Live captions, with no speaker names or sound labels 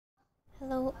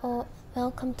Hello all,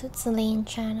 welcome to Zillion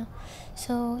channel.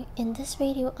 So in this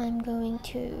video I'm going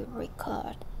to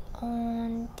record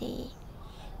on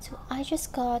I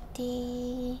just got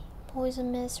the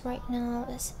poison mist right now.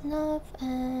 It's enough,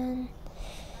 and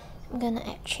I'm gonna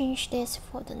exchange this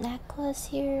for the necklace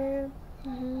here.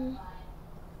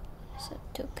 So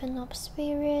token of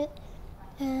spirit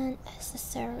and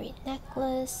accessory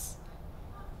necklace.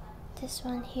 This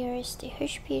one here is the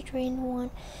HP drain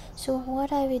one. So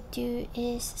what I would do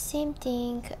is same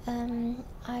thing.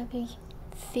 I will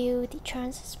fill the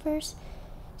chances first.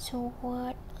 So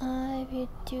what I will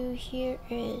do here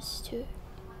is to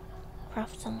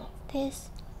craft some of this.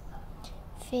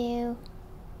 Fill.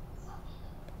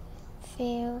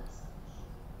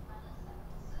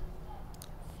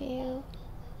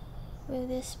 Will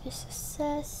this be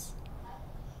success?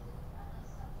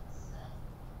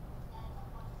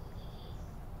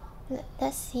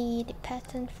 Let's see the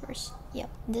pattern first. Yep,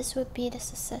 this would be the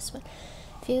success one.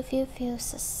 Fill,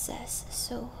 success.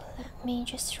 So let me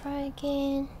just try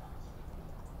again.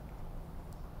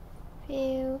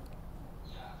 Fill.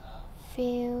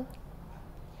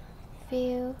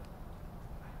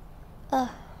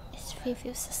 It's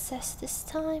fill success this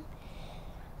time.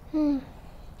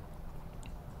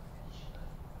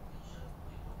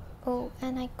 Oh,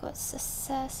 and I got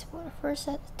success for the first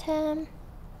attempt.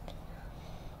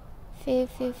 Fill,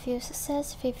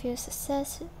 success,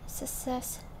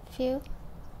 success, fill.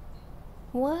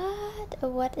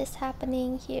 What is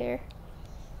happening here?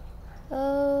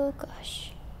 Oh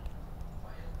gosh.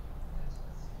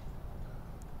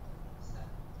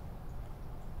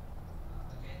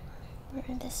 We're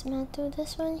gonna dismantle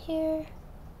this one here.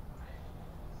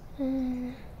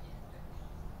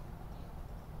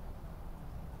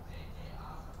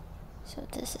 So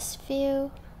this is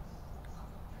fill.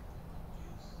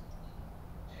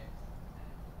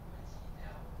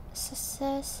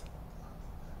 Success.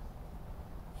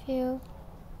 Fill.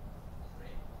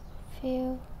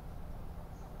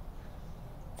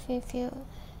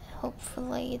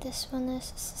 Hopefully this one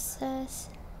is a success.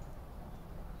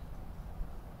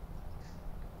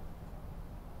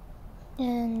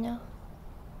 And no.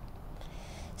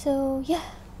 So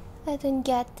yeah, I don't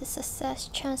get the success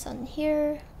chance on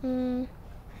here.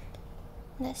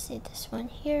 Let's see this one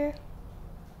here.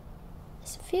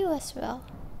 It's a few as well.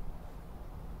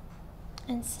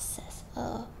 And success.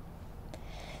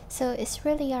 So it's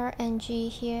really RNG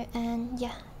here, and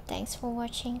yeah, thanks for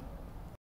watching.